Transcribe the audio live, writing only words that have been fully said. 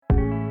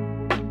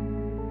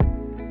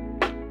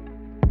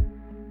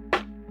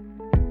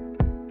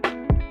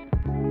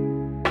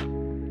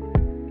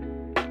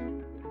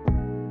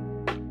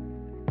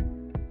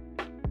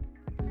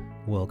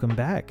Welcome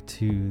back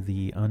to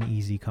the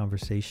Uneasy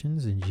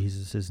Conversations in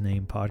Jesus'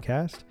 Name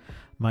podcast.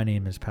 My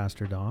name is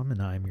Pastor Dom,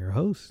 and I'm your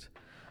host.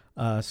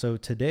 So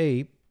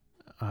today,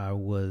 I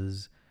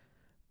was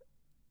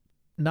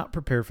not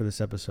prepared for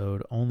this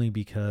episode only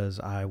because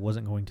I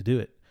wasn't going to do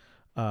it.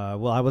 I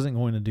wasn't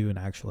going to do an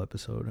actual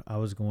episode. I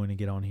was going to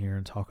get on here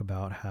and talk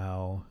about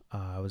how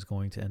I was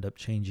going to end up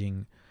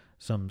changing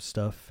some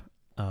stuff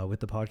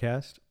with the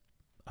podcast.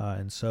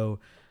 And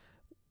so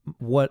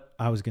what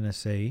I was going to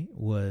say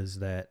was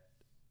that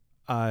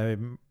I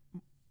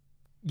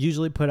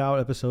usually put out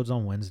episodes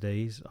on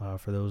Wednesdays.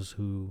 For those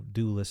who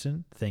do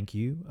listen, thank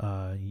you.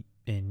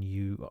 And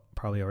you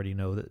probably already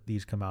know that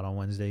these come out on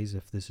Wednesdays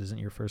if this isn't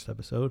your first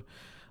episode.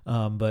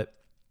 But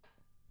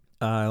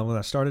when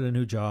I started a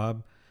new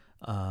job,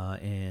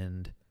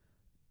 and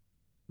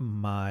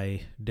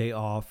my day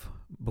off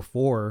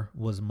before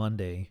was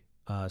Monday.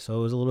 So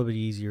it was a little bit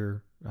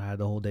easier. I had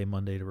the whole day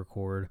Monday to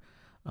record.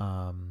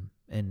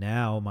 And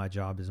now my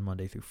job is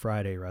Monday through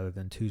Friday rather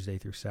than Tuesday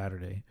through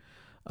Saturday.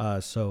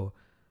 So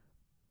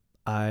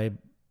I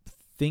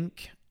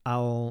think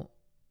I'm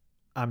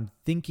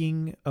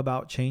thinking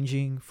about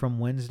changing from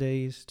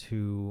Wednesdays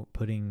to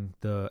putting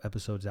the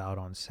episodes out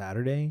on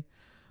Saturday.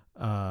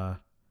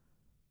 But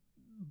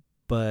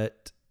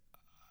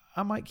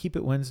I might keep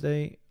it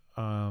Wednesday.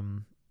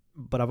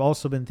 But I've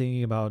also been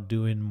thinking about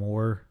doing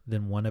more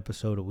than one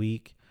episode a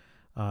week,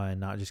 and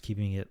not just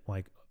keeping it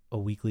like a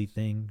weekly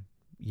thing.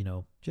 You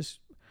know,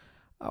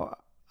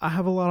 I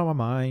have a lot on my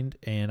mind,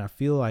 and I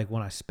feel like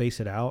when I space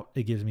it out,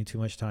 it gives me too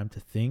much time to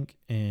think,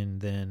 and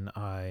then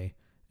I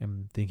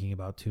am thinking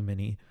about too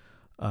many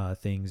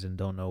things and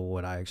don't know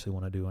what I actually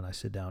want to do when I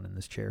sit down in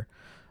this chair.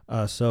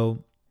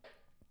 So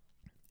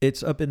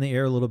it's up in the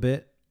air a little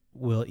bit.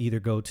 We'll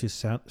either go to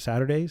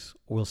Saturdays,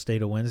 or we'll stay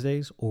to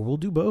Wednesdays, or we'll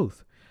do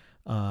both.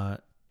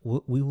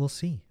 We will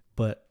see.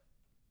 But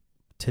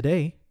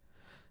today,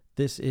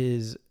 this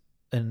is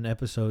an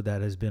episode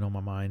that has been on my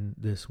mind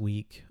this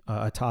week.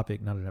 A topic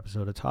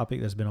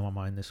that's been on my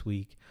mind this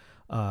week.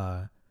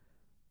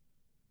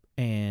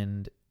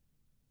 And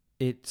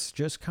it's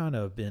just kind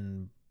of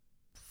been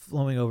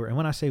flowing over. And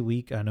when I say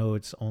week, I know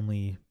it's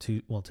only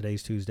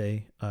today's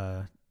Tuesday.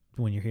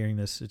 When you're hearing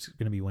this, it's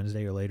going to be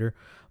Wednesday or later.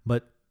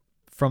 But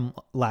from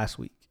last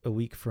week, a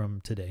week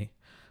from today,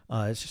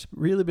 it's just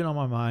really been on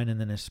my mind.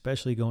 And then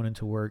especially going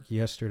into work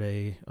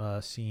yesterday,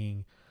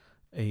 seeing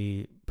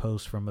a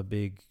post from a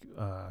big,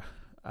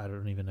 I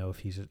don't even know if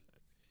he's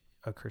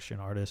a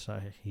Christian artist.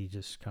 He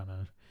just kind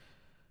of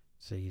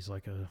say he's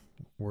like a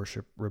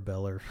worship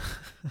rebeller,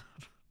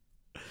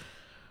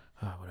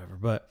 whatever.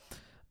 But,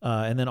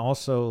 and then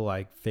also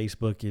like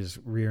Facebook is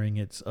rearing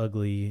its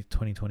ugly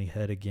 2020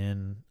 head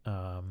again,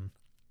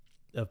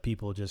 of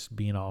people just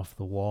being off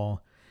the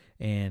wall.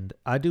 And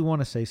I do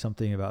want to say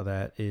something about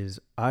that is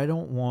I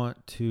don't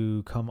want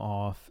to come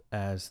off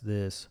as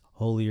this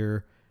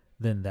holier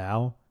than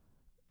thou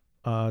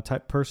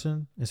type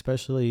person,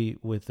 especially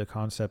with the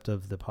concept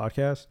of the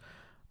podcast.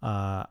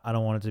 I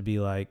don't want it to be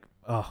like,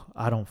 oh,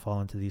 I don't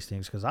fall into these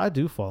things, because I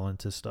do fall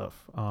into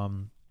stuff.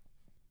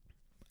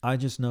 I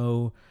just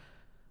know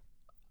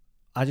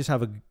I just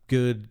have a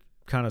good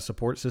kind of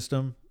support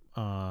system,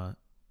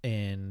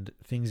 and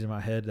things in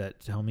my head that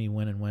tell me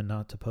when and when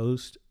not to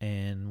post,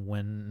 and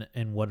when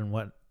and what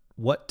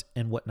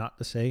not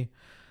to say.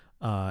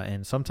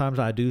 And sometimes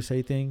I do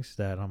say things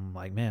that I'm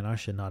like, man, I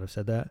should not have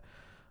said that.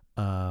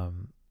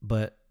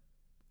 But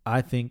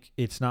I think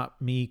it's not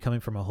me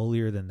coming from a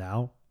holier than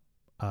thou.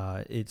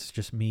 It's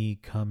just me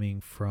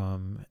coming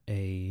from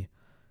a,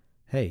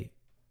 hey,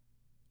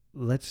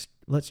 let's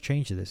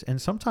change this.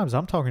 And sometimes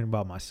I'm talking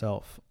about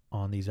myself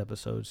on these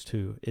episodes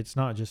too. It's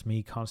not just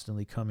me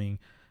constantly coming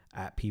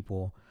at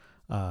people.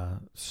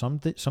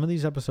 Some of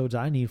these episodes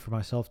I need for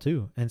myself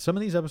too. And some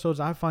of these episodes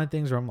I find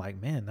things where I'm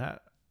like, man,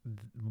 that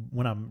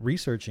when I'm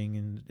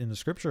researching in the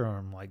scripture,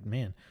 I'm like,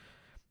 man,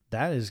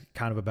 that is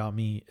kind of about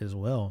me as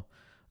well.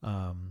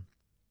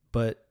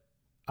 But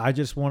I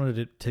just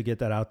wanted to get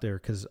that out there,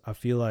 because I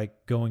feel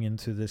like going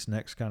into this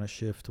next kind of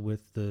shift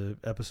with the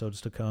episodes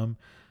to come,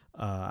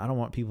 I don't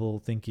want people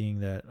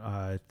thinking that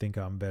I think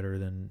I'm better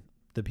than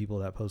the people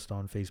that post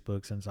on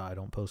Facebook, since I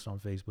don't post on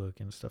Facebook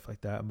and stuff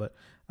like that. But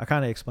I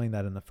kind of explained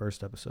that in the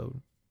first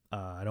episode.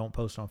 I don't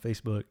post on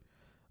Facebook.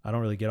 I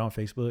don't really get on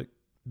Facebook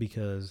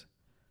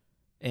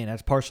and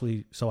that's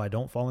partially so I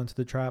don't fall into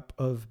the trap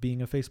of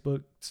being a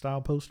Facebook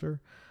style poster.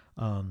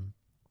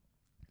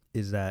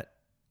 Is that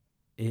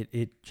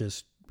it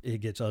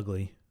gets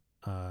ugly.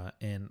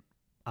 And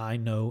I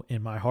know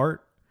in my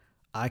heart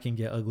I can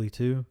get ugly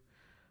too.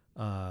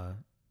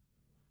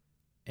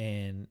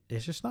 And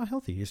it's just not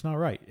healthy. It's not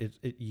right.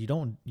 You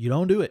don't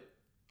do it.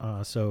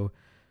 So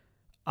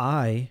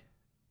I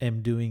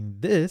am doing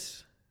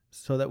this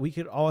so that we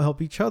could all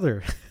help each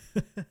other.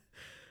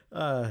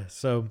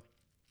 So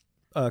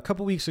a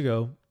couple weeks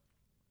ago,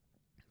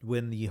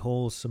 when the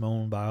whole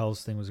Simone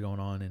Biles thing was going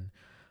on,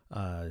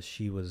 and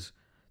she was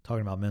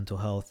talking about mental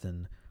health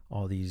and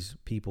all these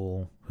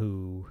people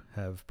who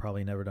have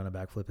probably never done a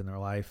backflip in their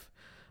life,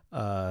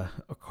 a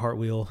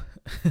cartwheel.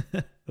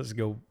 Let's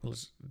go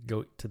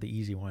to the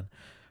easy one.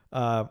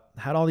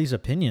 Had all these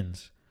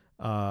opinions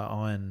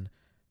on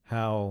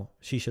how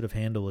she should have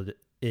handled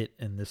it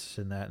and this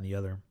and that and the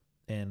other.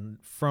 And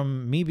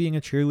from me being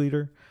a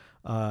cheerleader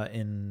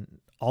in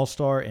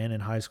all-star and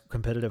in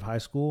competitive high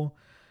school,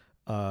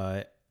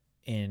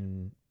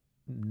 and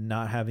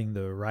not having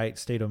the right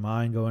state of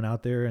mind going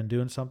out there and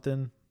doing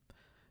something,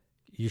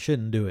 you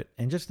shouldn't do it.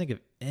 And just think of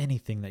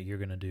anything that you're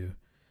going to do.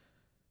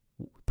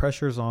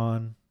 Pressure's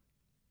on.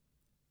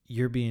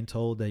 You're being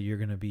told that you're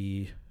going to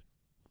be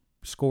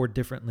scored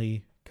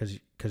differently because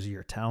of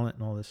your talent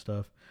and all this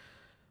stuff.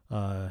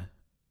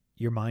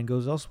 Your mind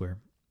goes elsewhere.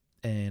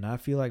 And I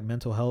feel like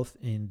mental health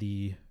in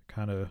the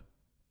kind of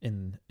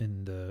in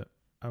the,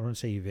 I wouldn't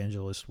say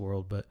evangelist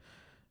world, but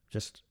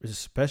just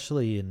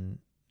especially in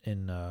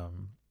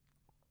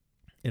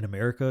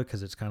America,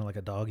 because it's kind of like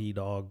a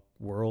dog-eat-dog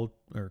world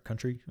or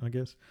country, I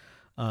guess.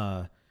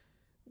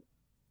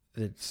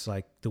 It's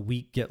like the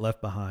weak get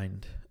left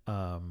behind,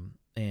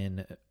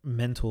 and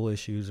mental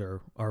issues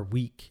are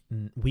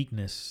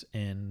weakness,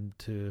 and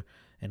a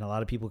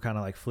lot of people kind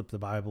of like flip the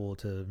Bible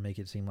to make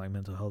it seem like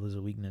mental health is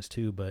a weakness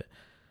too. But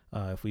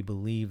if we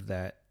believe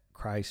that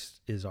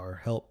Christ is our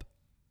help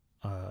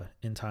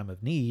in time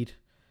of need,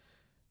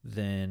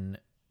 then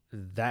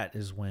that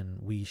is when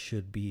we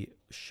should be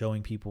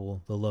showing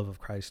people the love of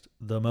Christ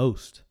the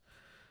most.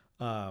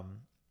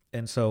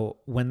 And so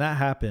when that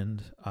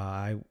happened,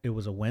 it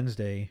was a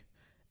Wednesday,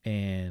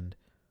 and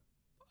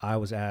I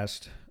was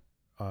asked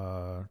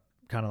kind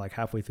of like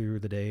halfway through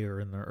the day or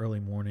in the early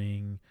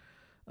morning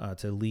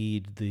to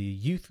lead the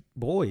youth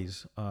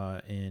boys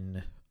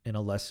in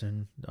a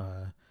lesson.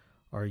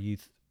 Our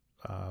youth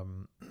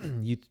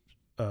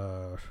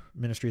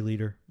ministry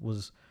leader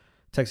was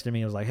texting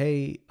me. I was like,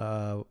 hey,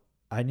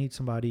 I need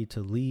somebody to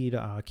lead.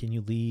 Can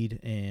you lead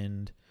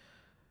and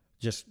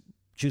just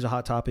choose a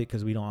hot topic,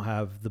 because we don't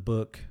have the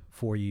book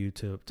for you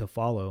to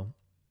follow.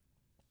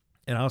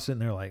 And I was sitting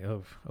there like,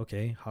 oh,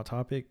 okay, hot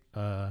topic.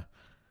 I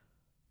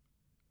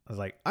was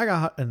like,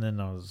 and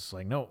then I was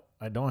like, no,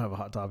 I don't have a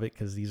hot topic,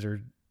 because these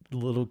are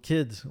little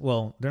kids.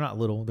 Well, they're not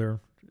little. They're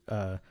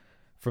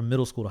from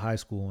middle school to high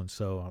school. And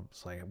so I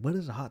was like, what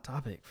is a hot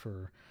topic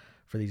for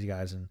these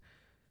guys? And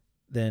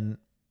then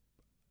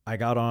I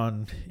got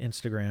on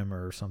Instagram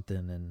or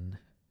something, and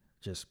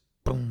just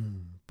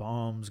boom,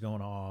 bombs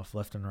going off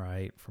left and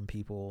right from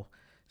people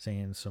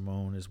saying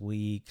Simone is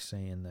weak,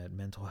 saying that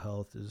mental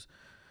health is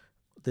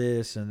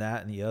this and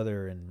that and the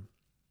other,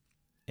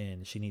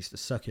 and she needs to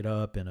suck it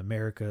up, and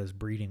America is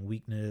breeding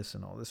weakness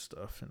and all this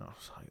stuff. And I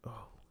was like,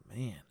 oh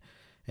man.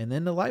 And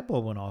then the light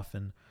bulb went off,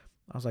 and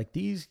I was like,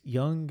 these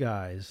young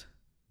guys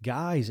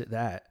at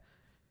that,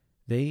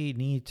 they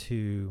need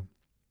to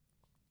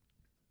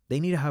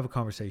have a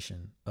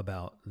conversation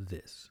about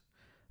this,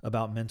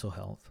 about mental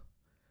health.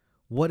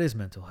 What is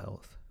mental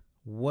health?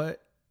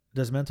 What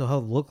does mental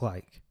health look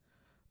like?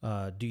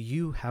 Do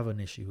you have an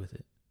issue with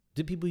it?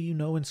 Do people you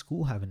know in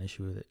school have an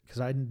issue with it?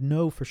 Because I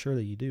know for sure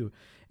that you do.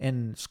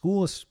 And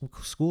school is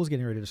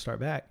getting ready to start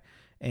back.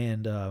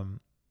 And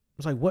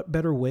it's like, what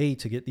better way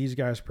to get these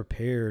guys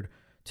prepared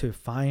to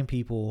find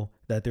people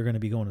that they're going to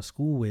be going to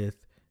school with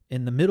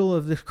in the middle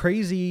of this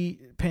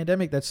crazy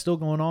pandemic that's still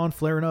going on,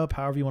 flaring up,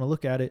 however you want to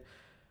look at it.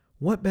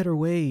 What better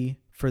way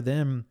for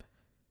them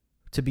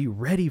to be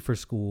ready for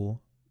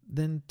school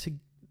than to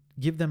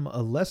give them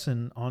a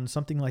lesson on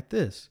something like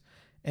this?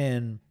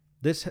 And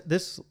this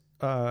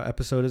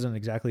episode isn't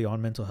exactly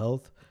on mental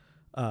health,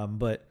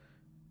 but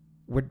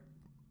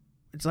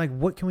it's like,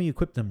 what can we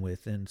equip them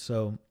with? And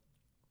so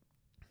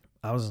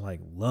I was like,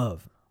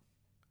 love,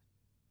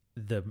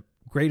 the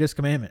greatest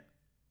commandment.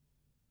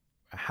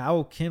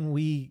 How can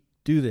we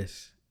do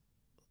this?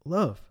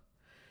 Love.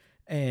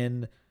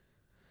 And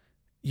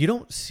you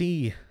don't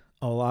see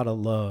a lot of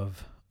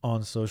love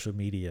on social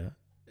media,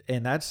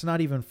 and that's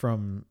not even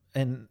from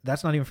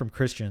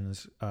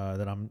Christians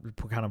that I'm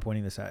kind of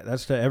pointing this at.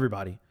 That's to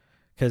everybody,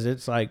 because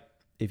it's like,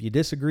 if you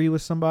disagree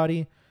with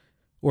somebody,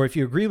 or if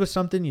you agree with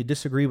something, you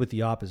disagree with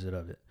the opposite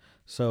of it.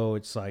 So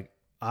it's like,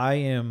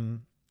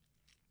 I'm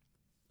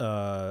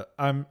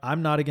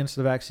not against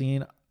the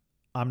vaccine.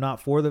 I'm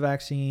not for the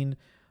vaccine.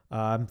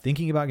 I'm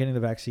thinking about getting the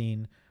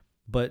vaccine.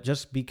 But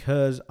just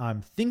because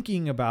I'm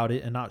thinking about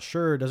it and not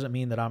sure doesn't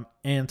mean that I'm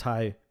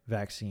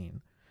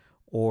anti-vaccine.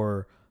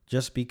 Or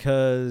just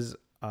because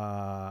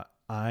I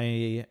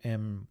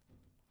am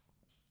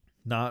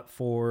not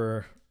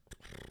for...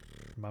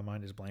 My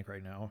mind is blank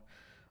right now.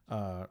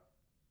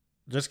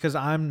 Just because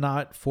I'm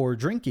not for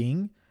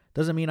drinking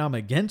doesn't mean I'm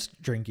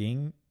against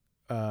drinking.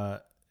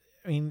 I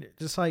mean,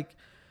 just like,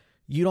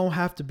 you don't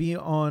have to be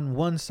on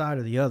one side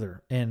or the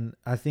other. And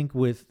I think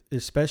with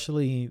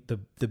especially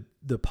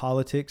the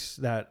politics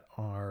that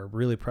are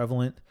really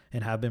prevalent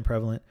and have been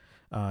prevalent,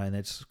 and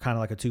it's kind of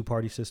like a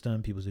two-party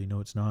system. People say,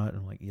 no, it's not. And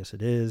I'm like, yes,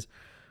 it is.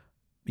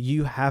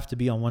 You have to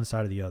be on one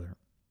side or the other.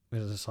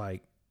 Because it's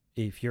like,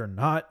 if you're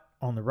not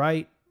on the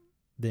right,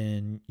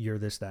 then you're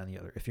this, that, and the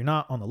other. If you're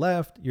not on the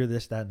left, you're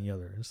this, that, and the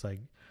other. It's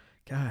like,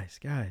 guys,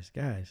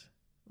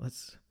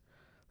 let's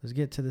Let's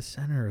get to the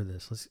center of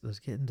this. Let's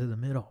get into the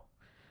middle.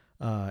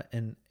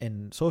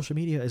 And social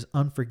media is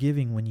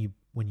unforgiving when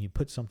you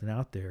put something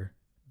out there,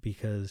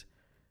 because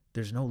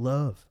there's no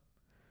love.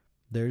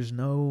 There's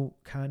no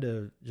kind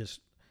of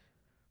just,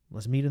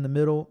 let's meet in the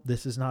middle.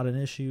 This is not an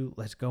issue.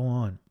 Let's go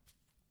on.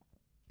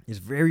 It's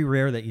very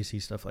rare that you see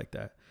stuff like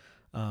that.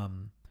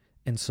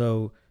 And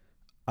so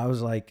I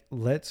was like,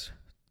 let's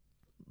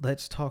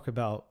talk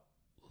about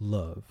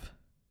love.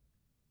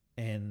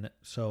 And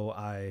so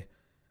I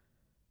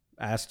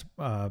asked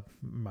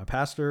my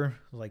pastor,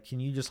 like, can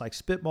you just like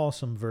spitball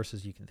some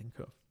verses you can think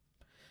of?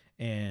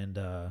 And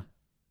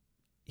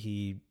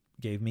he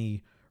gave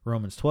me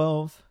Romans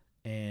 12,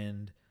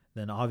 and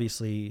then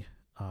obviously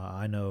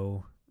I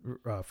know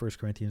 1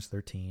 Corinthians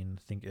 13.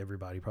 I think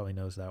everybody probably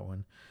knows that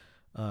one.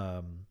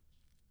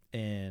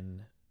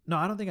 And no,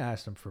 I don't think I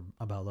asked him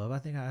about love. I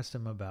think I asked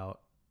him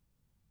about,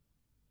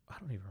 I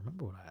don't even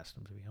remember what I asked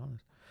him, to be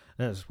honest.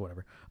 That's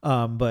whatever.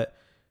 But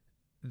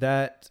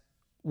that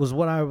was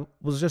what I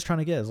was just trying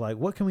to get, is like,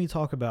 what can we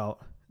talk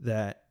about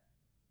that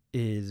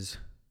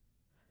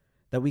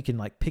we can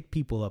like pick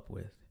people up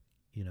with,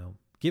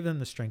 give them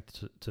the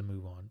strength to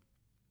move on.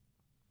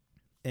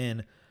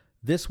 And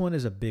this one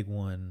is a big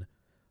one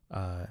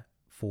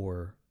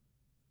for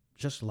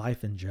just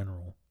life in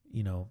general.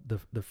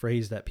 The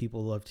phrase that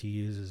people love to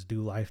use is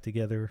do life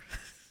together.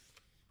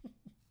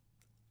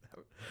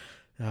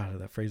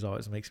 That phrase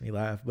always makes me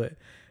laugh, but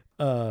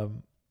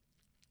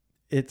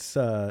it's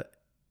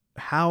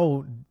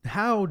how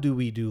do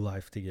we do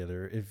life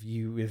together?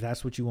 If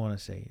that's what you want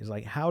to say, is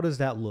like, how does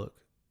that look?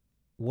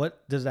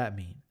 What does that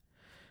mean?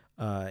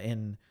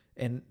 And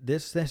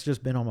that's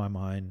just been on my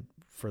mind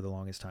for the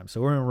longest time.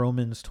 So we're in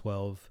Romans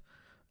 12.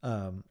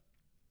 We're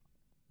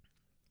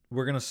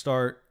going to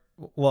start.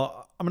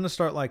 Well, I'm going to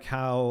start like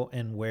how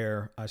and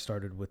where I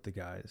started with the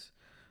guys.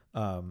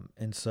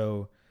 And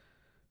so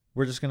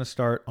we're just going to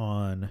start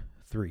on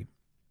 3.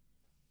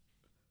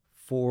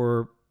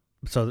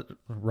 So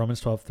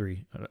Romans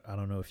 12:3. I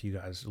don't know if you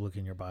guys look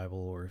in your Bible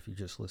or if you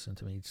just listen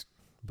to me,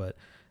 but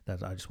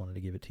I just wanted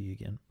to give it to you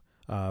again.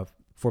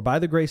 For by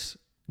the grace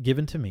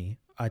given to me,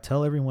 I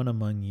tell everyone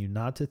among you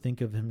not to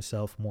think of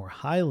himself more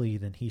highly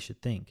than he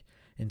should think.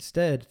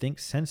 Instead, think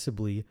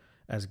sensibly,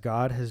 as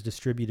God has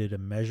distributed a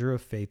measure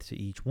of faith to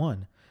each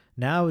one.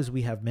 Now, as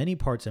we have many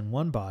parts in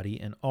one body,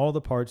 and all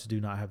the parts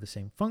do not have the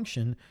same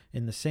function,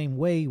 in the same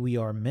way we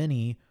are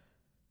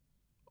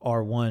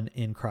one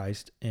in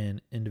Christ,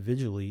 and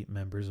individually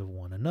members of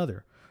one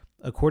another.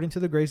 According to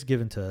the grace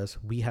given to us,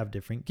 we have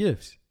different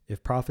gifts.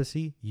 If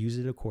prophecy, use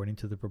it according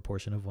to the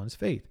proportion of one's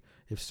faith.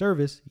 If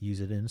service, use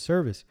it in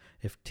service.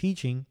 If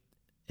teaching,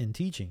 in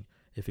teaching.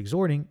 If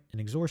exhorting, in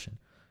exhortation.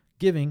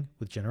 Giving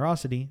with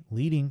generosity,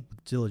 leading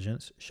with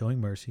diligence, showing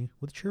mercy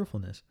with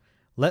cheerfulness.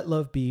 Let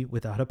love be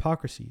without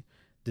hypocrisy.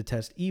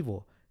 Detest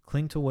evil.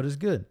 Cling to what is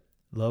good.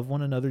 Love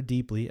one another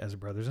deeply as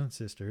brothers and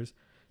sisters.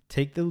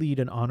 Take the lead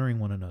in honoring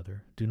one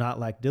another. Do not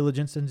lack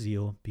diligence and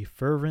zeal. Be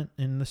fervent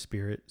in the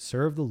spirit.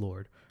 Serve the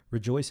Lord.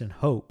 Rejoice in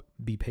hope.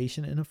 Be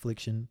patient in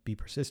affliction. Be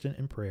persistent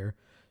in prayer.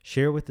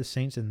 Share with the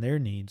saints in their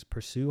needs.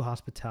 Pursue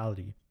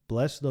hospitality.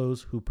 Bless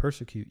those who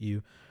persecute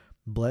you.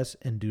 Bless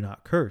and do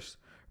not curse.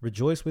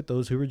 Rejoice with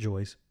those who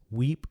rejoice.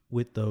 Weep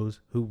with those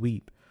who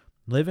weep.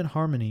 Live in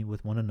harmony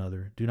with one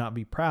another. Do not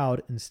be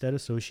proud. Instead,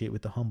 associate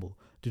with the humble.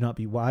 Do not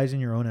be wise in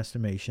your own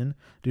estimation.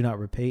 Do not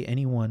repay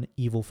anyone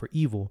evil for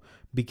evil.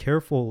 Give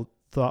careful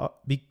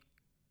thought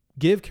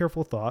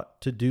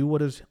to do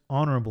what is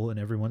honorable in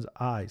everyone's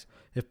eyes.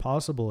 If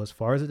possible, as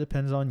far as it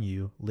depends on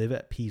you, live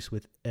at peace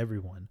with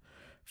everyone.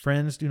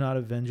 Friends, do not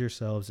avenge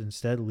yourselves.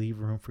 Instead, leave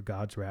room for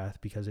God's wrath,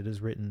 because it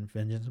is written,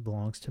 vengeance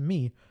belongs to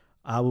me.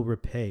 I will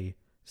repay,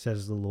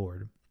 says the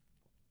Lord.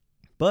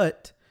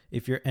 But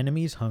if your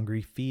enemy is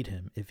hungry, feed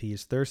him. If he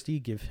is thirsty,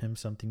 give him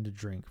something to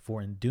drink.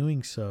 For in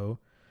doing so,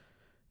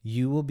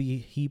 you will be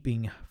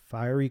heaping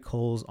fiery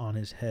coals on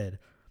his head.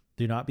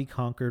 Do not be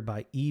conquered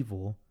by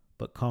evil,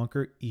 but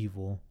conquer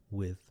evil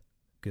with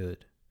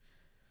good.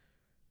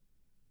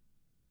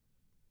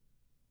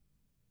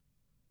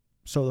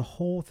 So the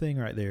whole thing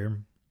right there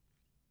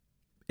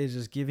is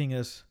just giving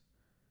us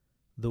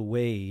the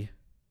way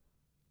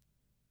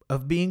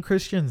of being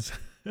Christians.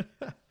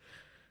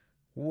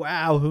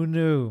 Wow, who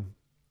knew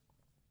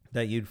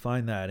that you'd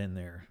find that in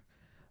there?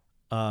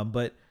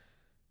 But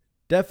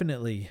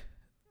definitely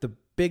the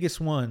biggest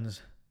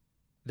ones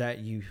that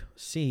you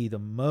see the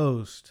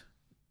most,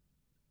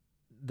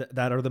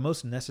 that are the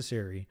most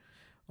necessary,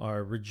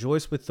 are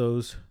rejoice with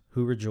those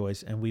who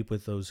rejoice and weep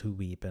with those who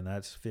weep. And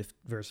that's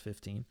verse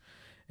 15.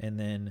 And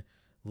then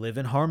live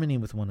in harmony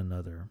with one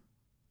another.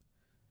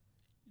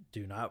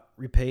 Do not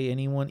repay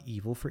anyone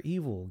evil for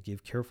evil.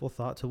 Give careful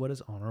thought to what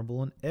is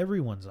honorable in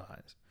everyone's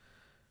eyes.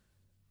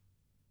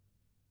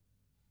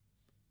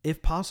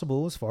 If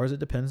possible, as far as it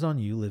depends on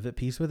you, live at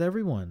peace with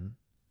everyone.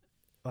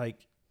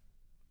 Like,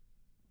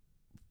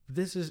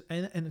 this is,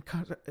 and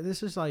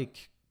this is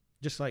like,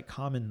 just like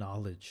common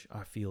knowledge,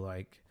 I feel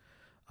like.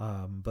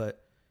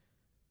 But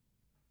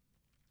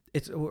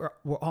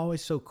we're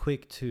always so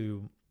quick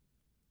to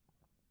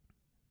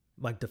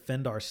like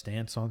defend our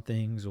stance on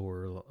things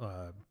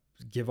or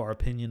give our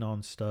opinion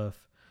on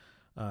stuff.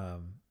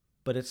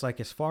 But it's like,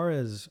 as far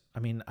as, I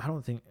mean, I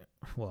don't think,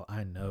 well,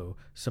 I know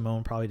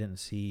Simone probably didn't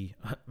see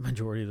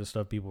majority of the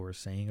stuff people were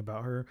saying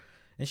about her,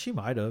 and she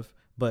might have,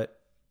 but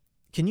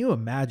can you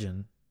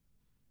imagine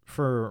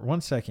for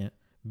 1 second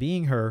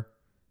being her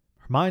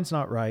mind's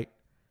not right,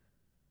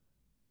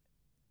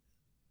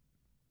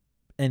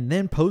 and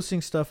then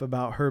posting stuff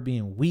about her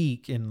being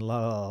weak and la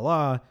la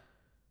la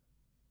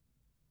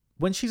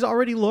when she's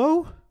already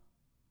low?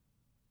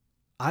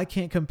 I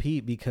can't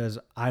compete because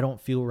I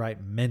don't feel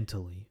right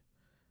mentally.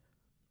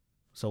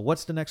 So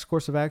what's the next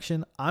course of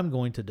action? I'm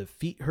going to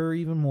defeat her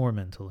even more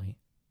mentally.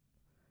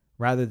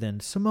 Rather than,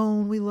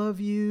 Simone, we love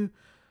you.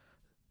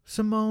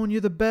 Simone,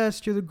 you're the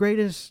best. You're the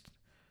greatest.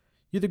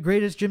 You're the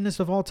greatest gymnast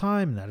of all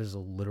time. That is a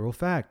literal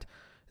fact.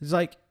 It's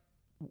like,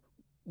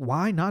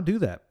 why not do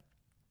that?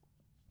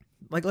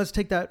 Like, let's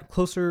take that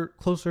closer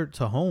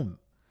to home.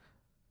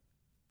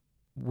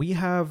 We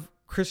have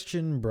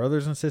Christian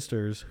brothers and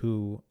sisters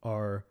who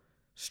are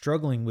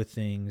struggling with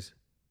things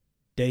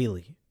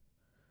daily,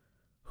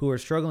 who are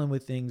struggling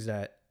with things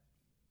that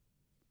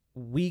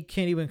we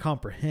can't even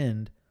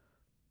comprehend,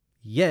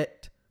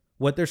 yet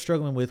what they're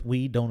struggling with,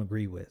 we don't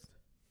agree with.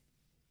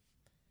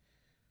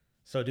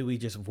 So do we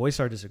just voice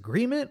our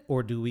disagreement,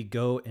 or do we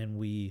go and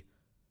we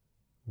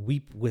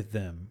weep with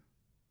them?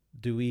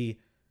 Do we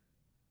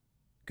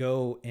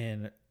go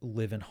and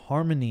live in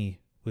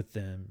harmony with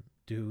them?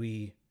 Do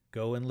we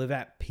go and live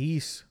at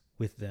peace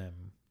with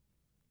them?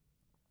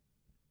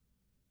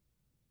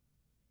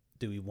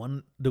 Do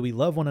we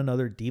love one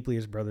another deeply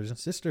as brothers and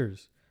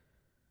sisters?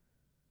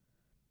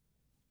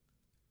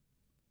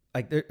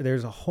 Like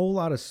there's a whole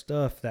lot of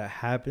stuff that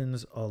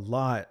happens a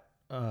lot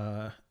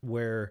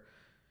where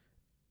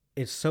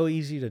it's so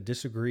easy to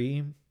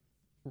disagree,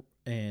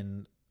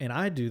 and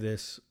I do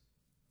this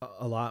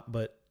a lot,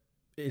 but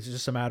it's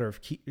just a matter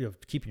of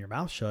keeping your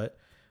mouth shut.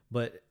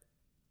 But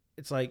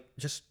it's like,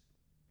 just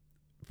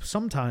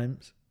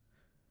sometimes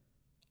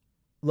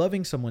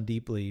loving someone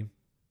deeply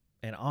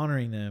and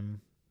honoring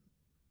them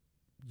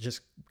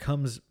just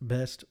comes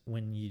best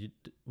when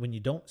you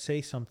don't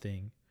say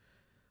something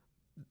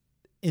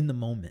in the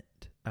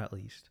moment. At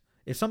least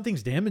if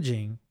something's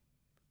damaging,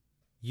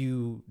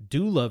 you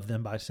do love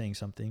them by saying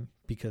something,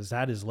 because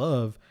that is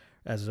love.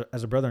 As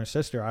a brother and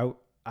sister,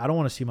 I don't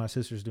want to see my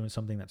sisters doing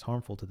something that's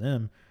harmful to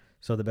them.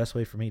 So the best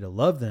way for me to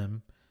love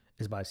them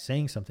is by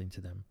saying something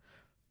to them.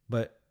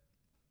 But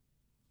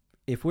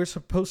if we're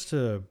supposed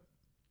to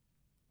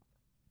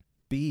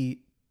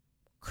be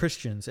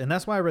Christians, and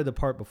that's why I read the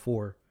part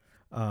before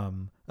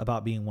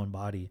about being one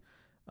body,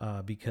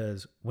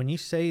 because when you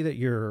say that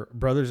you're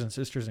brothers and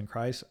sisters in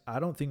Christ,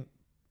 I don't think,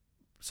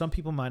 some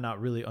people might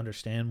not really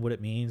understand what it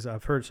means.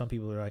 I've heard some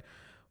people are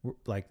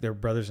like they're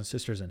brothers and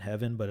sisters in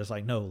heaven, but it's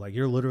like, no, like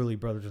you're literally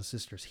brothers and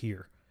sisters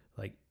here.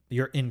 Like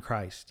you're in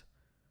Christ.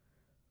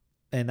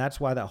 And that's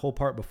why that whole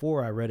part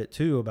before, I read it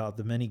too, about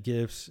the many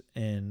gifts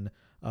and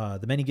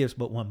the many gifts,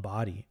 but one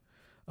body,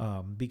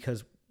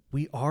 because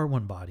we are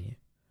one body.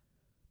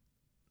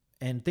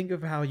 And think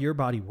of how your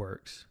body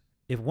works.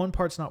 If one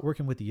part's not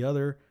working with the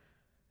other,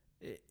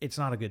 it's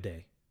not a good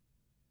day.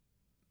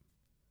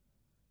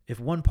 If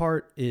one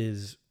part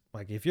is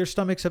like, if your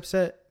stomach's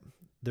upset,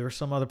 there are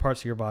some other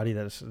parts of your body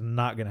that's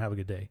not going to have a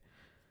good day.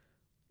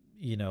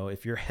 You know,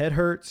 if your head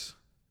hurts,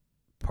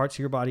 parts of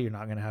your body are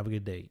not going to have a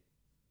good day.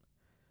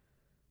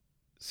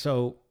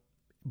 So,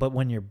 but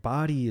when your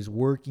body is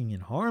working in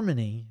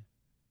harmony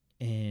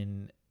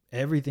and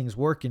everything's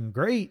working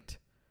great,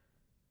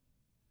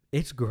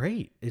 it's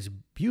great. It's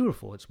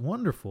beautiful. It's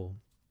wonderful.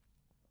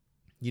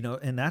 You know,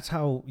 and that's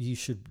how you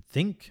should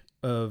think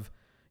of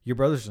your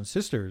brothers and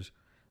sisters,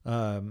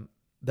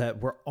 that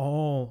we're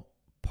all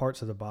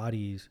parts of the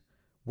bodies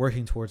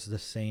working towards the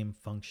same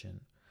function.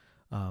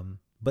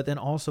 But then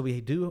also we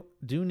do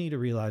need to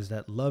realize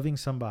that loving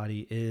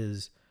somebody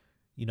is,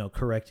 you know,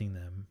 correcting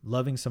them.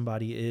 Loving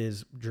somebody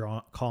is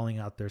calling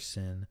out their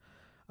sin.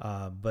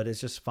 But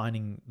it's just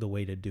finding the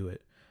way to do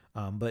it.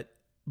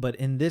 But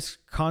in this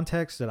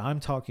context that I'm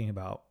talking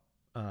about,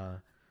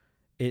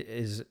 it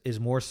is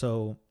more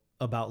so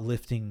about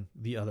lifting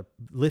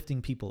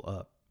people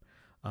up,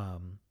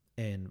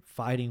 and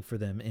fighting for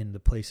them in the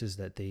places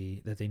that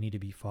they need to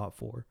be fought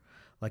for.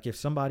 Like if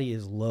somebody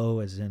is low,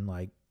 as in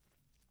like,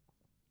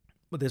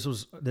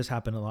 this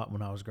happened a lot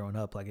when I was growing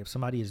up. Like if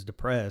somebody is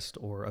depressed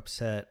or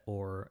upset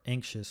or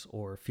anxious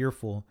or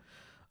fearful,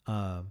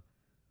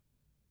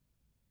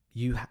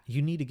 you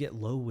need to get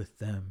low with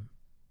them.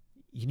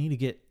 You need to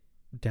get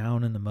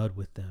down in the mud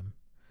with them,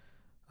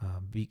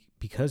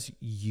 because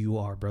you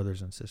are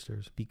brothers and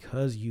sisters,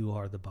 because you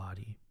are the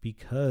body,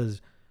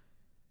 because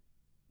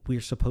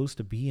we're supposed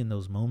to be in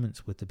those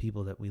moments with the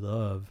people that we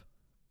love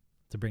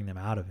to bring them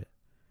out of it.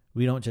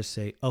 We don't just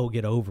say, oh,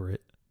 get over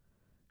it.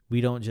 We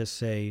don't just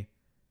say,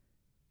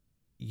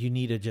 you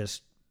need to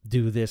just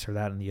do this or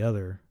that and the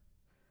other.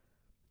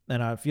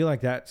 And I feel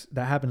like that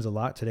happens a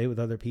lot today with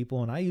other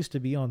people. And I used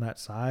to be on that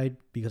side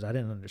because I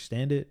didn't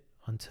understand it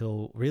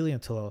until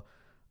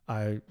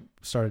I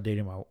started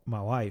dating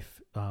my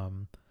wife,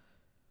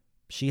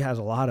 she has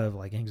a lot of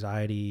like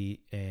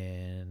anxiety,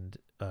 and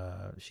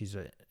she's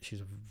a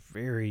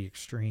very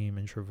extreme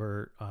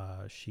introvert.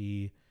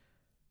 She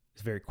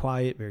is very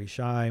quiet, very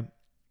shy,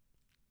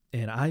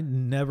 and I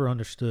never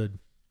understood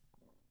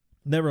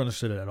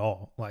it at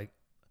all. Like,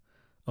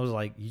 I was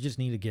like, you just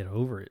need to get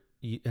over it.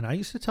 And I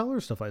used to tell her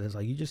stuff like this,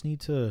 like, you just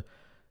need to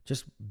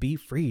just be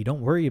free.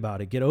 Don't worry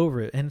about it. Get over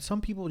it. And some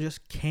people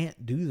just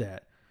can't do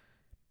that.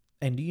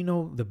 And do you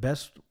know the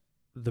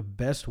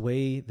best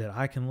way that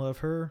I can love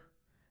her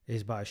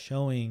is by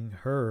showing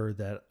her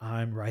that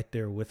I'm right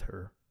there with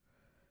her.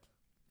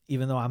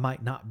 Even though I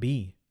might not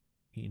be,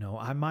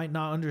 I might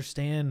not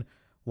understand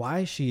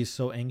why she is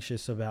so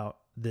anxious about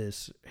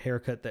this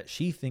haircut that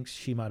she thinks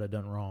she might have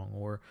done wrong,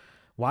 or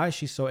why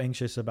she's so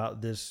anxious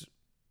about this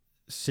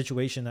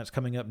situation that's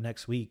coming up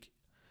next week.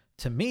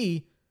 To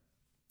me,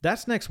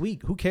 that's next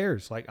week. Who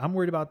cares? Like, I'm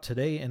worried about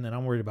today, and then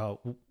I'm worried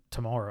about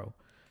tomorrow.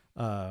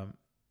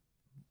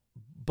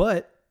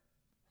 But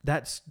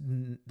that's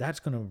going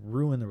to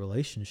ruin the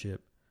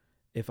relationship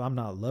if I'm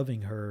not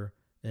loving her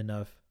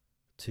enough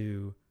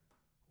to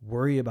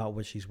worry about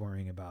what she's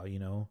worrying about.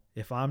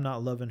 If I'm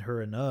not loving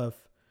her enough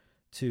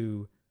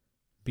to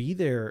be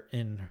there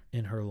in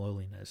her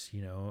loneliness,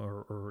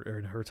 or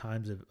in her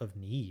times of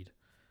need.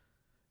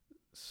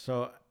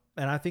 So,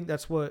 and I think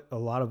that's what a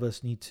lot of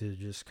us need to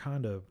just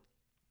kind of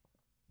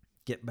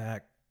get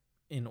back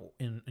in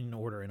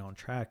order and on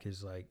track,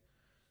 is like,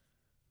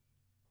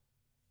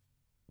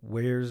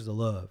 where's the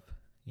love,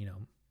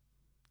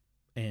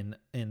 and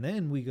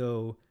then we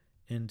go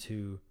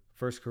into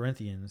 1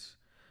 Corinthians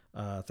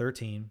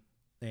 13,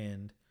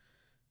 and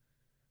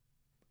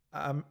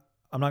I'm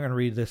not going to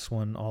read this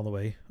one all the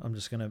way. I'm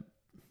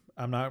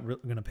not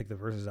going to pick the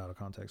verses out of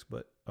context,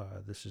 but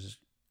this is,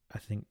 I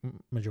think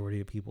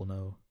majority of people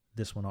know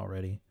this one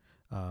already.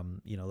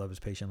 Love is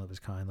patient, love is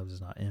kind, love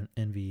is not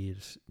envy,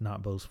 it's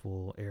not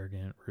boastful,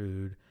 arrogant,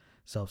 rude,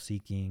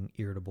 self-seeking,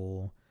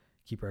 irritable,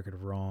 keep record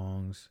of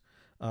wrongs.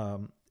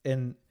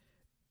 And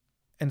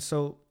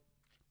so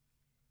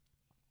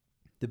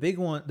the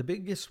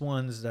biggest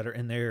ones that are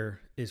in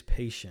there is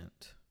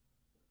patient,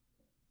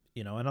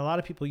 and a lot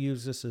of people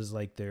use this as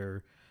like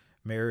their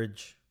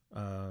marriage,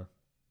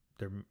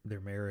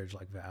 their marriage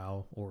like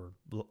vow or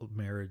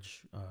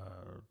marriage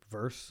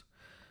verse,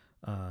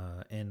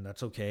 and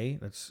that's okay.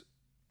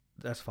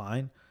 That's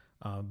fine,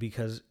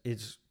 because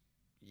it's,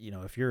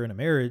 if you're in a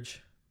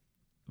marriage,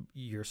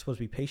 you're supposed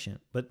to be patient.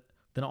 But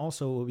then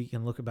also what we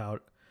can look at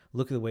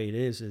the way it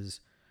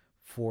is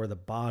for the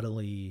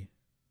body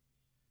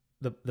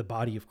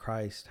of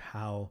Christ,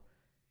 how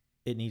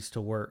it needs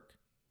to work.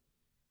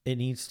 It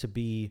needs to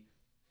be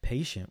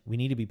patient. We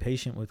need to be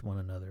patient with one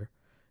another,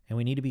 and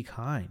we need to be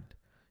kind,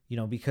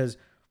 because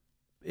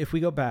if we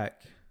go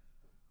back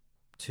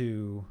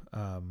to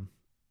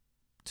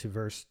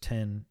verse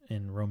 10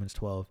 in Romans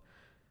 12,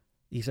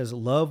 he says,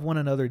 love one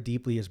another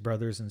deeply as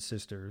brothers and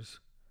sisters.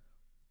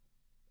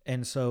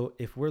 And so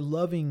if we're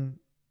loving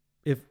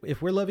each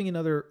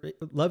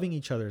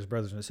other as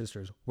brothers and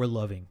sisters, we're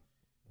loving.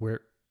 We're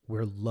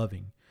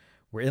loving.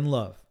 We're in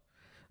love.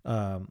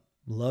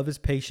 Love is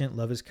patient.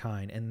 Love is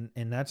kind.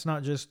 And that's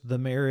not just the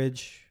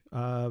marriage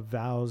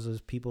vows, as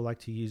people like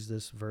to use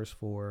this verse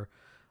for.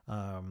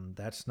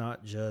 That's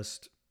not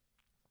just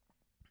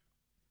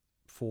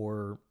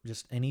for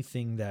just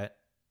anything that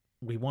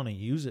we want to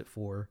use it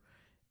for.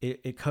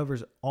 It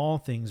covers all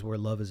things where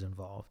love is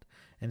involved.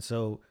 And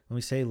so when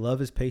we say love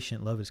is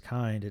patient, love is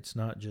kind, it's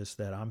not just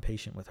that I'm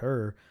patient with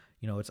her.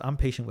 It's I'm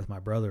patient with my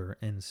brother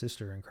and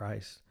sister in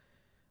Christ.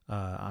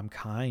 I'm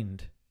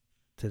kind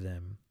to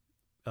them.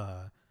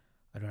 I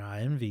do not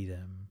envy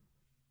them.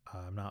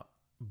 I'm not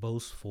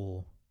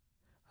boastful.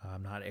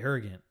 I'm not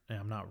arrogant, and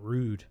I'm not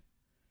rude.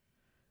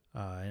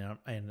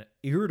 And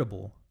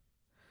irritable.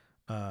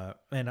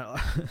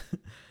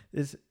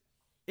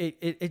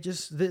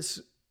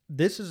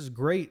 This is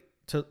great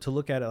to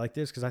look at it like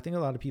this, because I think a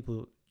lot of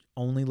people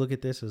only look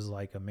at this as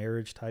like a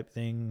marriage type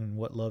thing and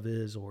what love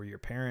is, or your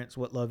parents,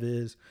 what love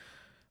is,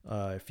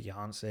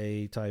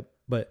 fiance type.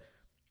 But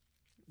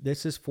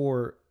this is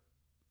for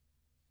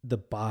the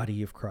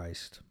body of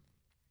Christ.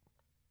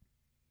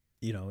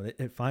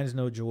 It finds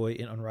no joy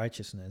in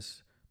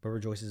unrighteousness, but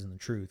rejoices in the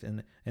truth.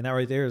 And that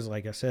right there is,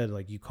 like I said,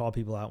 like, you call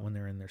people out when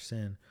they're in their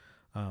sin,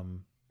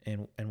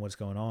 and what's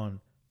going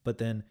on. But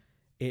then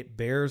it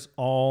bears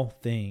all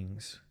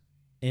things,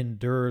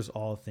 endures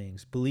all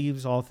things,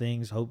 believes all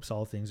things, hopes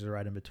all things, are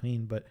right in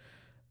between. But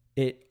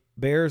it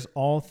bears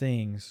all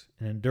things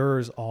and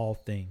endures all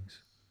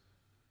things.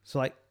 So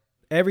like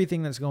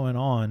everything that's going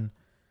on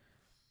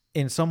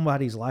in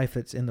somebody's life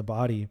that's in the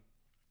body,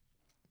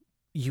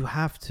 you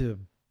have to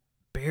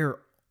bear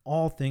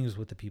all things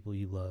with the people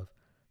you love.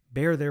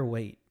 Bear their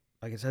weight.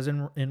 Like it says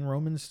in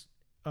Romans,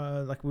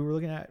 like we were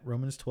looking at,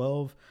 Romans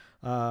 12,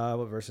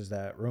 what verse is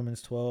that?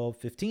 Romans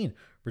 12:15.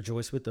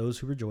 Rejoice with those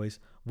who rejoice,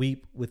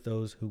 weep with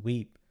those who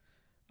weep.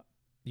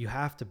 You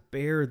have to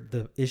bear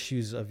the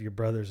issues of your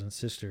brothers and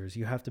sisters.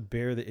 You have to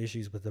bear the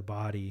issues with the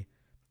body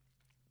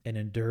and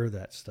endure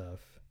that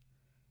stuff.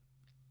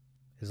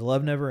 His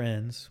love never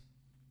ends.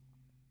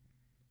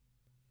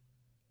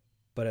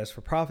 But as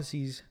for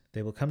prophecies,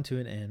 they will come to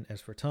an end.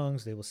 As for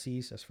tongues, they will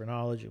cease. As for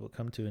knowledge, it will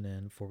come to an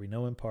end. For we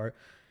know in part.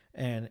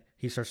 And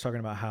he starts talking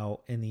about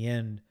how in the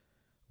end,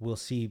 we'll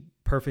see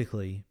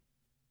perfectly.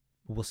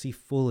 We'll see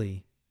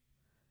fully.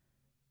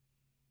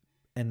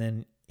 And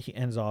then he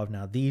ends off,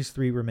 now these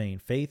three remain: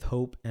 faith,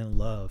 hope, and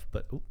love.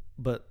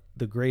 But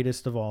the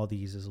greatest of all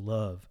these is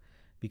love.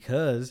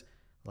 Because,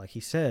 like he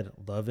said,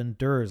 love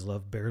endures,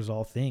 love bears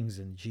all things.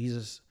 And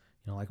Jesus,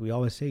 like we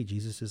always say,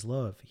 Jesus is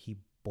love. He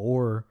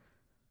bore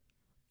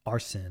our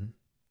sin.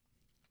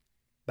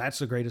 That's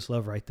the greatest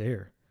love right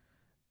there.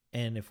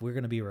 And if we're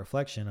going to be a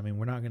reflection, I mean,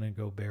 we're not going to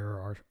go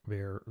bear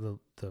the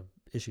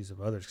issues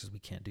of others, because we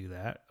can't do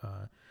that.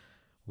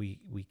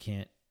 We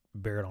can't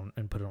bear it on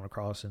and put it on a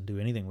cross and do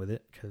anything with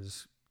it,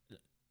 because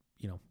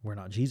we're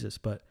not Jesus.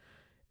 But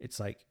it's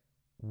like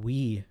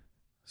we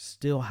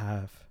still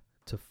have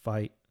to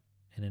fight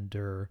and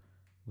endure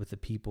with the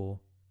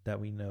people that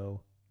we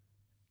know,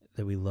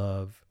 that we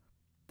love,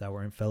 that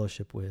we're in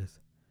fellowship with,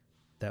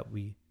 that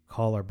we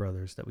call our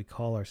brothers, that we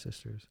call our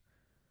sisters.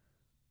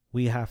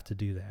 We have to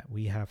do that.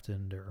 We have to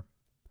endure.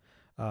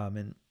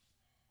 And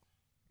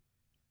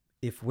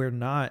if we're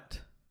not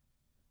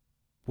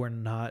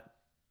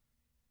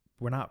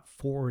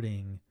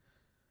forwarding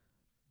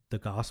the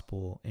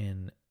gospel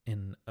in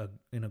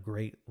a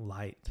great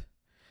light.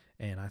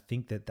 And I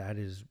think that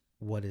is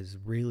what is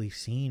really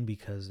seen,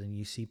 because then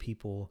you see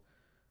people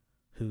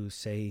who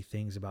say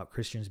things about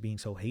Christians being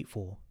so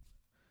hateful.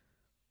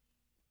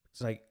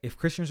 It's like, if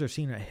Christians are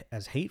seen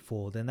as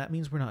hateful, then that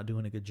means we're not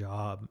doing a good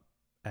job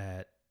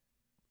at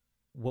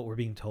what we're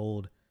being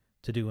told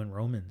to do in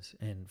Romans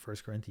and 1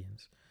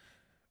 Corinthians.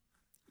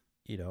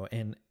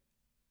 And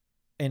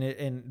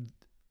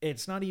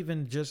it's not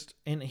even just,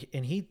 and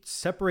he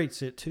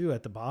separates it too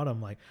at the bottom.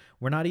 Like,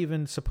 we're not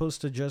even supposed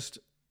to just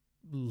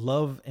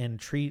love and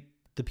treat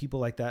the people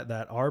like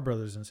that are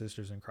brothers and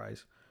sisters in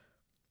Christ.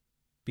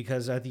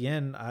 Because at the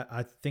end,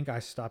 I think I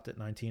stopped at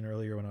 19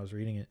 earlier when I was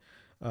reading it.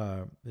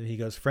 He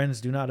goes,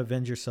 friends, do not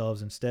avenge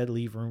yourselves. Instead,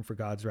 leave room for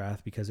God's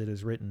wrath, because it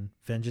is written,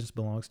 vengeance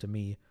belongs to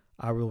me.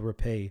 I will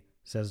repay,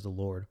 says the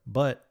Lord.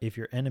 But if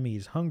your enemy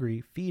is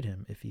hungry, feed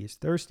him. If he is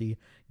thirsty,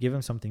 give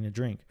him something to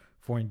drink.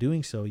 For in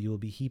doing so, you will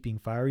be heaping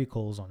fiery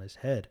coals on his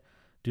head.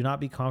 Do not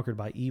be conquered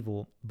by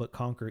evil, but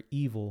conquer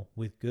evil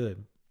with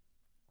good.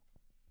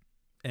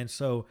 And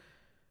so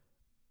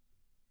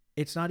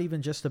it's not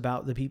even just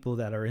about the people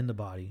that are in the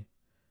body.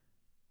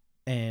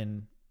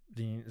 And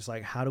it's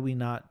like, how do we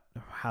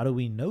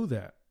know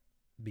that?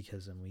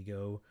 Because then we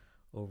go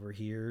over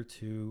here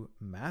to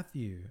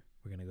Matthew.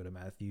 We're going to go to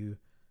Matthew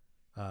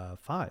 5,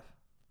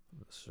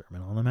 the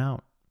Sermon on the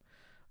Mount.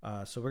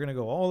 So we're going to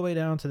go all the way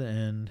down to the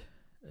end.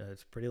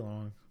 It's pretty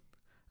long.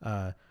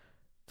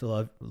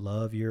 To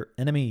love your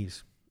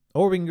enemies.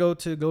 Or we can go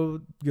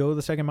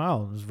the second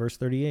mile. It was verse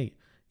 38.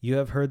 You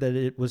have heard that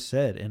it was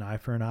said, an eye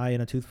for an eye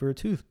and a tooth for a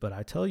tooth. But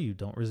I tell you,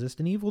 don't resist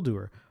an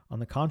evildoer. On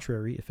the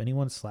contrary, if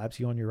anyone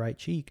slaps you on your right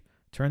cheek,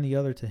 turn the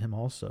other to him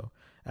also.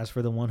 As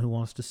for the one who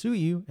wants to sue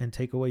you and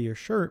take away your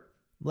shirt,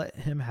 let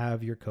him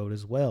have your coat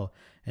as well.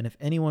 And if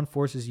anyone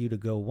forces you to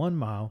go 1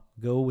 mile,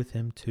 go with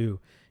him 2.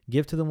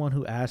 Give to the one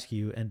who asks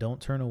you, and don't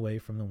turn away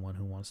from the one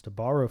who wants to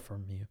borrow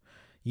from you.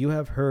 You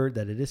have heard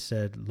that it is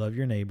said, love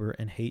your neighbor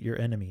and hate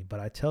your enemy. But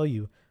I tell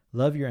you,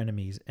 love your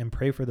enemies and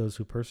pray for those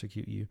who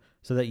persecute you,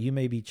 so that you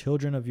may be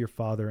children of your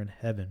Father in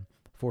heaven.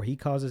 For he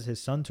causes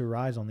his sun to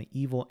rise on the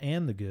evil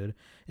and the good,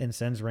 and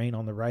sends rain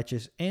on the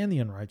righteous and the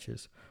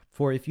unrighteous.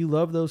 For if you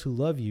love those who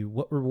love you,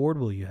 what reward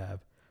will you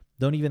have?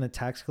 Don't even the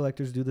tax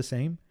collectors do the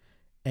same?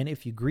 And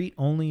if you greet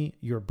only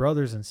your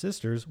brothers and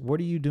sisters, what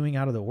are you doing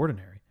out of the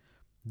ordinary?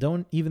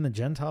 Don't even the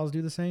Gentiles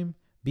do the same?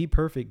 Be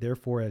perfect,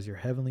 therefore, as your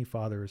heavenly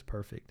Father is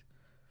perfect.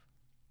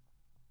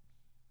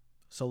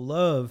 So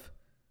love,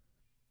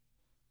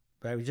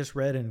 right, we just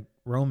read in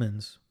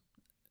Romans,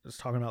 it's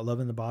talking about love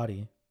in the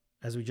body.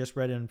 As we just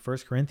read in 1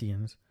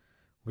 Corinthians,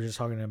 we're just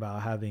talking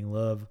about having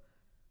love,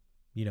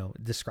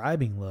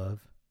 describing love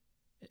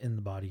in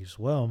the body as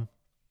well.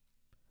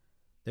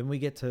 Then we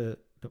go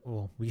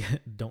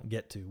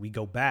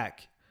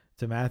back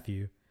to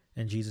Matthew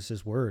and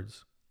Jesus's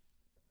words.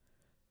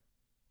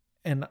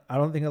 And I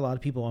don't think a lot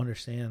of people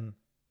understand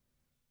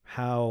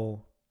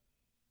how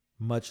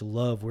much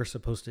love we're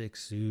supposed to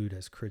exude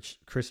as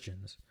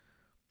Christians.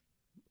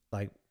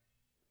 Like,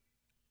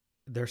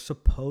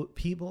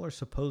 people are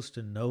supposed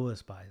to know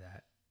us by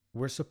that.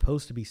 We're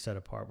supposed to be set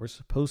apart. We're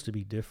supposed to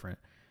be different.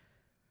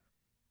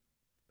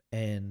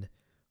 And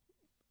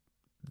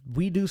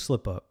we do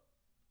slip up.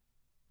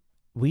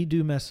 We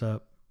do mess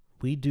up.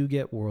 We do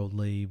get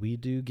worldly. We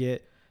do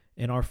get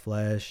in our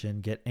flesh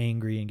and get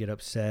angry and get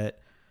upset.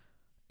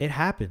 It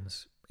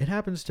happens. It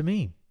happens to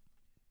me.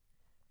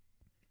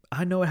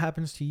 I know it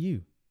happens to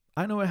you.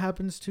 I know it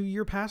happens to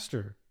your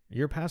pastor,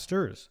 your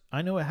pastors.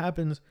 I know it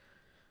happens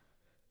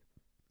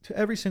to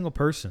every single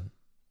person.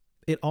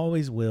 It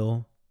always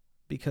will,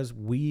 because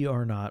we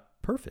are not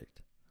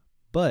perfect.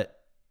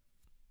 But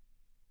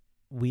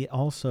we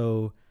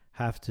also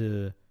have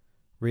to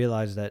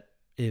realize that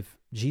if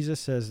Jesus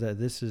says that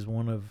this is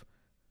one of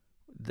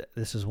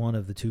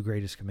the two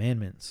greatest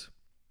commandments,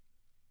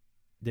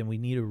 then we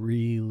need to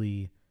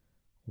really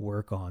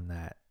work on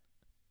that.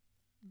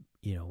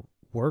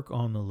 Work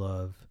on the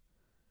love.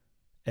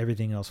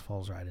 Everything else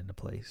falls right into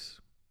place.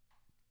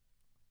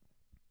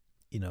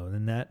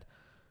 And that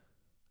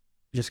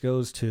just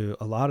goes to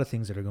a lot of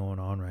things that are going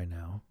on right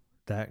now.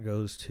 That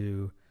goes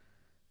to,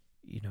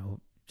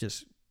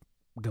 just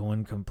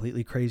going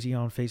completely crazy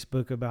on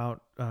Facebook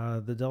about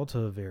the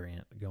Delta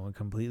variant, going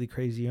completely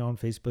crazy on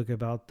Facebook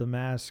about the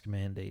mask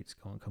mandates,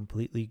 going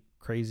completely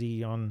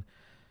crazy on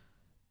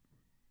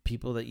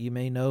people that you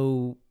may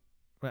know.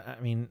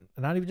 I mean,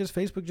 not even just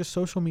Facebook, just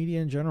social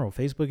media in general.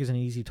 Facebook is an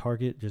easy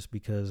target just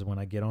because when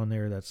I get on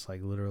there, that's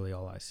like literally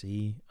all I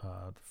see,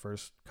 the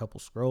first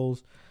couple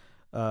scrolls.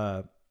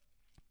 But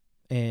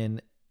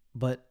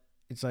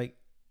it's like,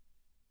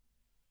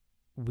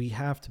 we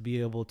have to be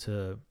able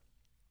to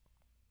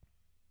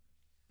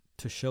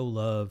show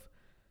love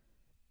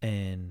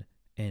and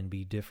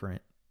be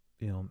different.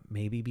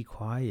 Maybe be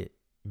quiet,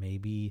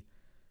 maybe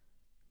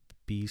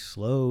be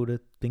slow to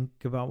think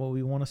about what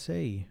we want to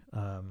say.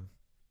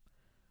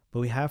 But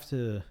we have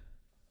to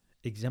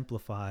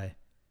exemplify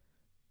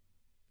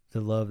the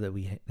love that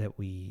we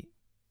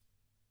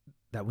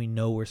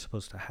know we're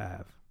supposed to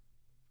have.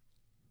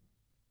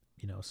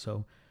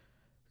 So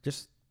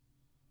just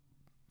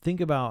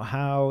think about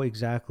how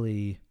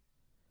exactly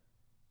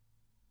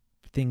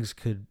things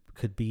could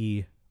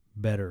be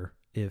better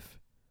if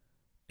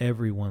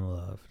everyone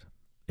loved.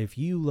 If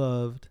you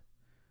loved,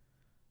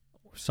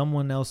 or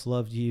someone else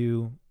loved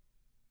you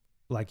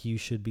like you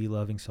should be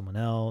loving someone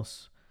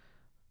else.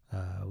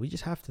 We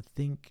just have to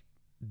think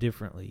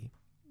differently,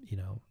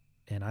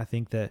 and I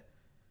think that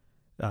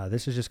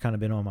this has just kind of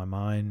been on my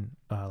mind.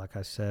 Like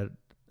I said,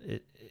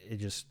 it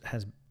just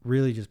has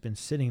really just been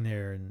sitting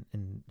there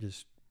and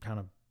just kind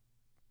of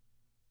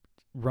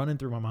running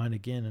through my mind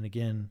again and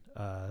again.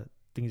 I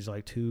think it's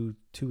like two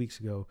weeks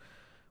ago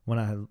when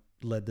I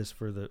led this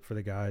for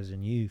the guys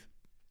and youth,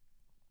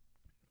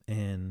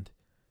 and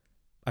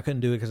I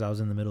couldn't do it because I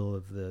was in the middle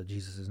of the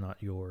Jesus is not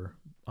your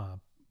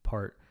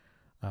part.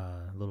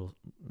 Little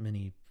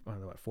mini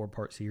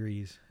 4-part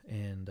series,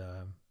 and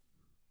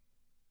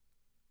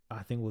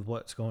I think with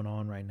what's going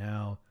on right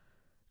now,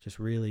 just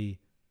really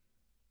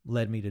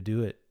led me to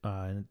do it,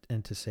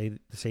 and to say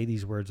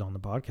these words on the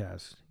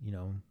podcast.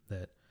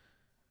 That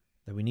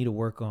we need to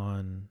work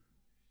on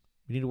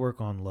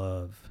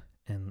love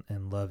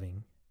and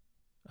loving.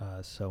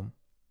 So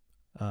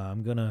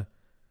I'm gonna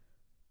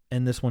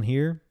end this one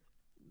here,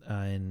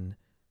 and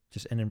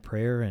just end in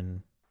prayer,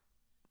 and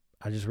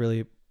I just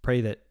really pray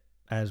that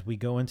as we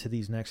go into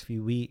these next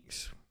few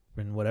weeks,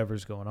 when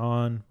whatever's going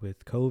on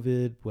with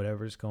COVID,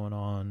 whatever's going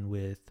on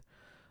with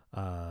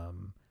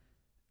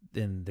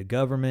in the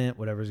government,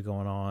 whatever's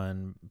going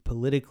on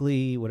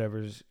politically,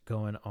 whatever's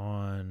going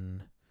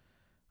on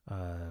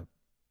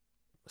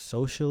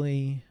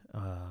socially,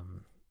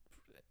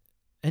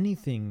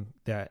 anything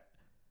that,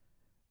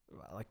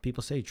 like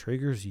people say,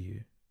 triggers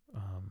you,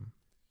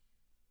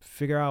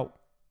 figure out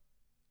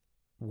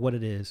what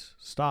it is.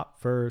 Stop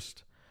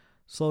first,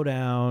 slow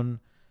down.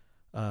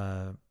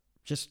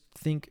 Just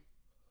think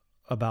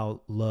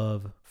about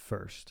love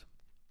first.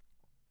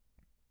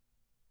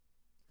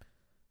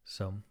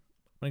 So I'm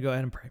going to go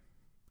ahead and pray.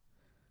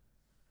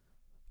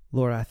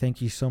 Lord, I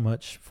thank you so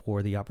much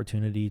for the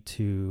opportunity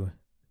to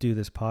do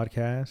this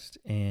podcast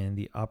and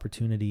the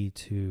opportunity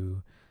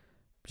to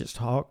just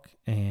talk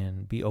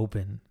and be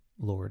open,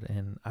 Lord.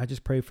 And I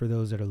just pray for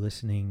those that are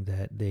listening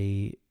that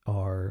they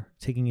are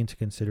taking into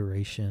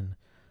consideration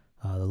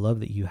the love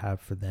that you have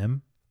for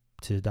them,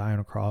 to die on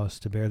a cross,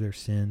 to bear their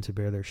sin, to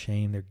bear their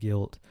shame, their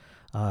guilt,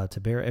 to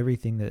bear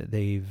everything that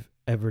they've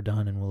ever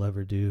done and will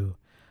ever do,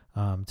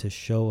 to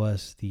show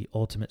us the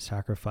ultimate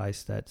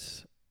sacrifice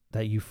that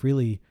you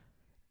freely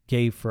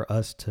gave for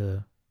us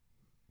to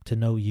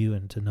know you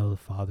and to know the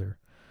Father,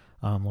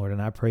 Lord.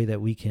 And I pray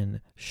that we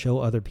can show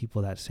other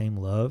people that same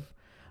love,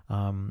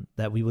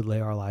 that we would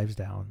lay our lives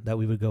down, that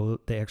we would go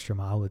the extra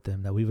mile with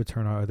them, that we would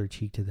turn our other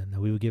cheek to them,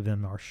 that we would give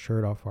them our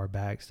shirt off our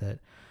backs, that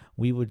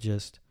we would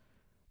just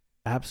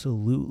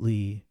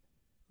absolutely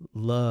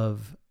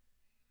love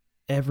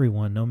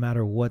everyone, no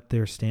matter what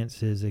their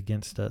stance is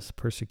against us,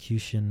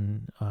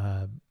 persecution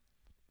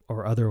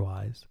or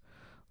otherwise,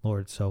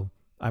 Lord. So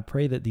I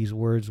pray that these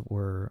words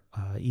were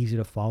easy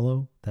to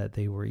follow, that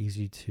they were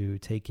easy to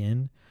take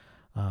in,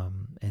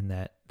 and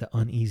that the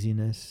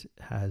uneasiness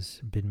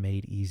has been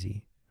made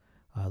easy,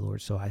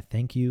 Lord. So I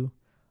thank you.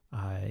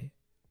 I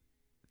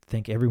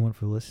thank everyone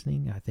for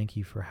listening. I thank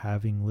you for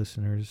having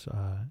listeners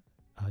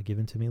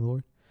given to me,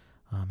 Lord.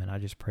 And I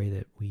just pray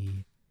that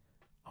we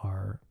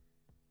are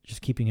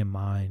just keeping in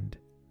mind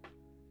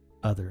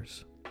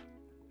others.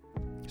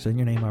 So in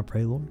your name I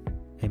pray, Lord.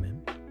 Amen.